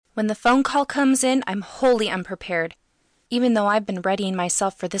When the phone call comes in, I'm wholly unprepared, even though I've been readying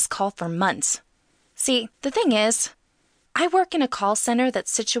myself for this call for months. See, the thing is, I work in a call center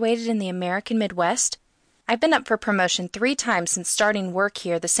that's situated in the American Midwest. I've been up for promotion 3 times since starting work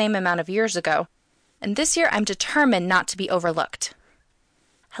here the same amount of years ago, and this year I'm determined not to be overlooked.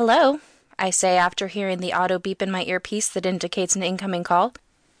 "Hello," I say after hearing the auto beep in my earpiece that indicates an incoming call.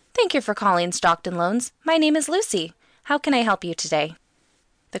 "Thank you for calling Stockton Loans. My name is Lucy. How can I help you today?"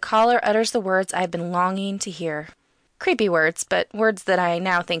 The caller utters the words I've been longing to hear. Creepy words, but words that I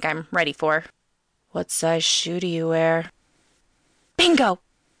now think I'm ready for. "What size shoe do you wear?" Bingo!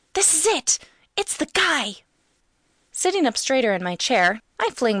 This is it! It's the guy! Sitting up straighter in my chair, I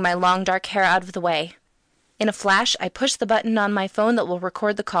fling my long dark hair out of the way. In a flash, I push the button on my phone that will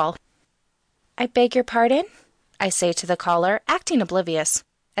record the call. "I beg your pardon?" I say to the caller, acting oblivious,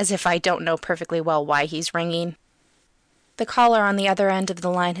 as if I don't know perfectly well why he's ringing. The caller on the other end of the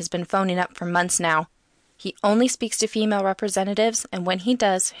line has been phoning up for months now. He only speaks to female representatives, and when he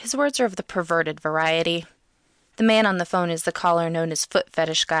does, his words are of the perverted variety. The man on the phone is the caller known as Foot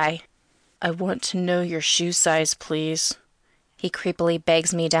Fetish Guy. "I want to know your shoe size, please," he creepily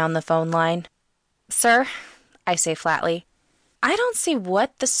begs me down the phone line. "Sir," I say flatly, "I don't see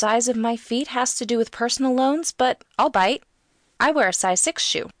what the size of my feet has to do with personal loans, but I'll bite. I wear a size 6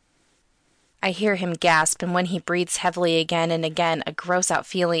 shoe." I hear him gasp, and when he breathes heavily again and again, a gross-out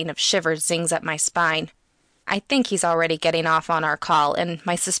feeling of shivers zings up my spine. I think he's already getting off on our call, and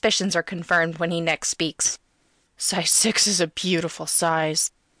my suspicions are confirmed when he next speaks. "Size 6 is a beautiful size,"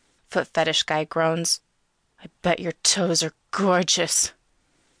 Foot Fetish Guy groans. "I bet your toes are gorgeous."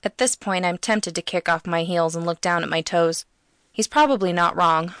 At this point, I'm tempted to kick off my heels and look down at my toes. He's probably not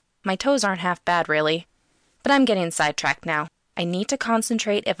wrong. My toes aren't half bad, really. But I'm getting sidetracked now. I need to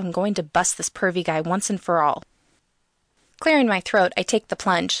concentrate if I'm going to bust this pervy guy once and for all. Clearing my throat, I take the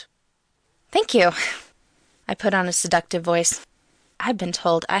plunge. "Thank you," I put on a seductive voice. "I've been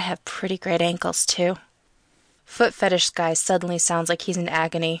told I have pretty great ankles, too." Foot Fetish Guy suddenly sounds like he's in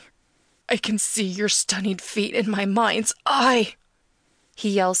agony. "I can see your stunning feet in my mind's eye." He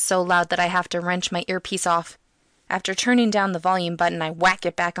yells so loud that I have to wrench my earpiece off. After turning down the volume button, I whack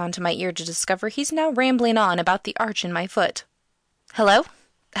it back onto my ear to discover he's now rambling on about the arch in my foot. "Hello?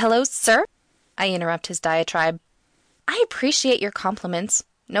 Hello, sir?" I interrupt his diatribe. "I appreciate your compliments.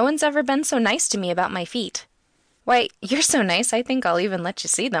 No one's ever been so nice to me about my feet. Why, you're so nice I think I'll even let you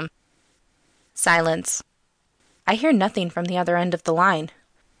see them." Silence. I hear nothing from the other end of the line.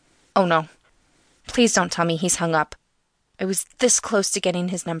 Oh no. Please don't tell me he's hung up. I was this close to getting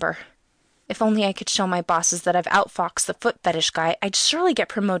his number. If only I could show my bosses that I've outfoxed the Foot Fetish Guy, I'd surely get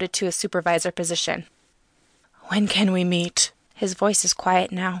promoted to a supervisor position. "When can we meet?" His voice is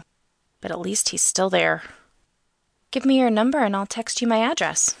quiet now, but at least he's still there. "Give me your number and I'll text you my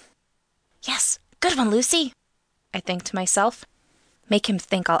address." Yes, good one, Lucy, I think to myself. Make him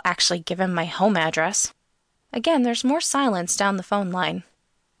think I'll actually give him my home address. Again, there's more silence down the phone line.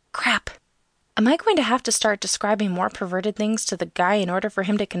 Crap. Am I going to have to start describing more perverted things to the guy in order for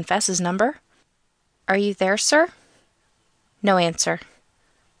him to confess his number? "Are you there, sir?" No answer.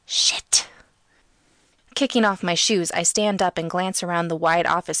 Shit. Kicking off my shoes, I stand up and glance around the wide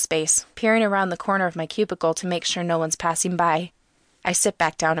office space, peering around the corner of my cubicle to make sure no one's passing by. I sit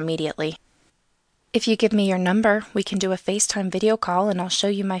back down immediately. "If you give me your number, we can do a FaceTime video call and I'll show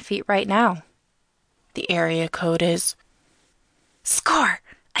you my feet right now." "The area code is..." Score!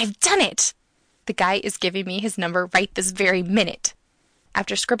 I've done it! The guy is giving me his number right this very minute.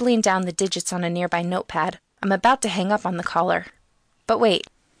 After scribbling down the digits on a nearby notepad, I'm about to hang up on the caller. But wait.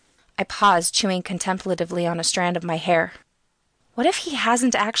 I pause, chewing contemplatively on a strand of my hair. What if he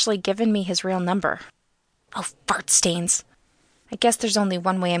hasn't actually given me his real number? Oh, fart stains. I guess there's only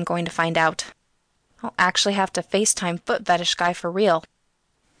one way I'm going to find out. I'll actually have to FaceTime Foot Fetish Guy for real.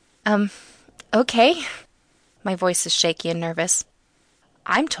 Okay. My voice is shaky and nervous.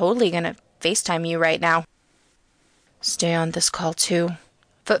 I'm totally gonna FaceTime you right now. "Stay on this call, too."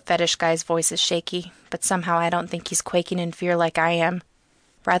 Foot Fetish Guy's voice is shaky, but somehow I don't think he's quaking in fear like I am,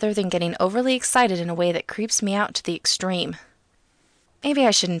 rather than getting overly excited in a way that creeps me out to the extreme. Maybe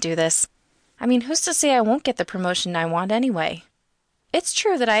I shouldn't do this. I mean, who's to say I won't get the promotion I want anyway? It's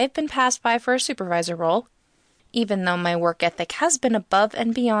true that I have been passed by for a supervisor role, even though my work ethic has been above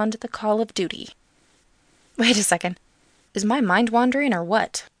and beyond the call of duty. Wait a second. Is my mind wandering or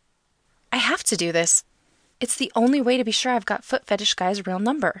what? I have to do this. It's the only way to be sure I've got Foot Fetish Guy's real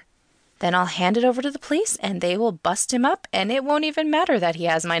number. Then I'll hand it over to the police and they will bust him up and it won't even matter that he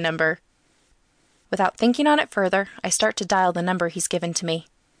has my number. Without thinking on it further, I start to dial the number he's given to me.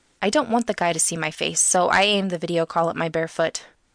 I don't want the guy to see my face, so I aim the video call at my bare foot.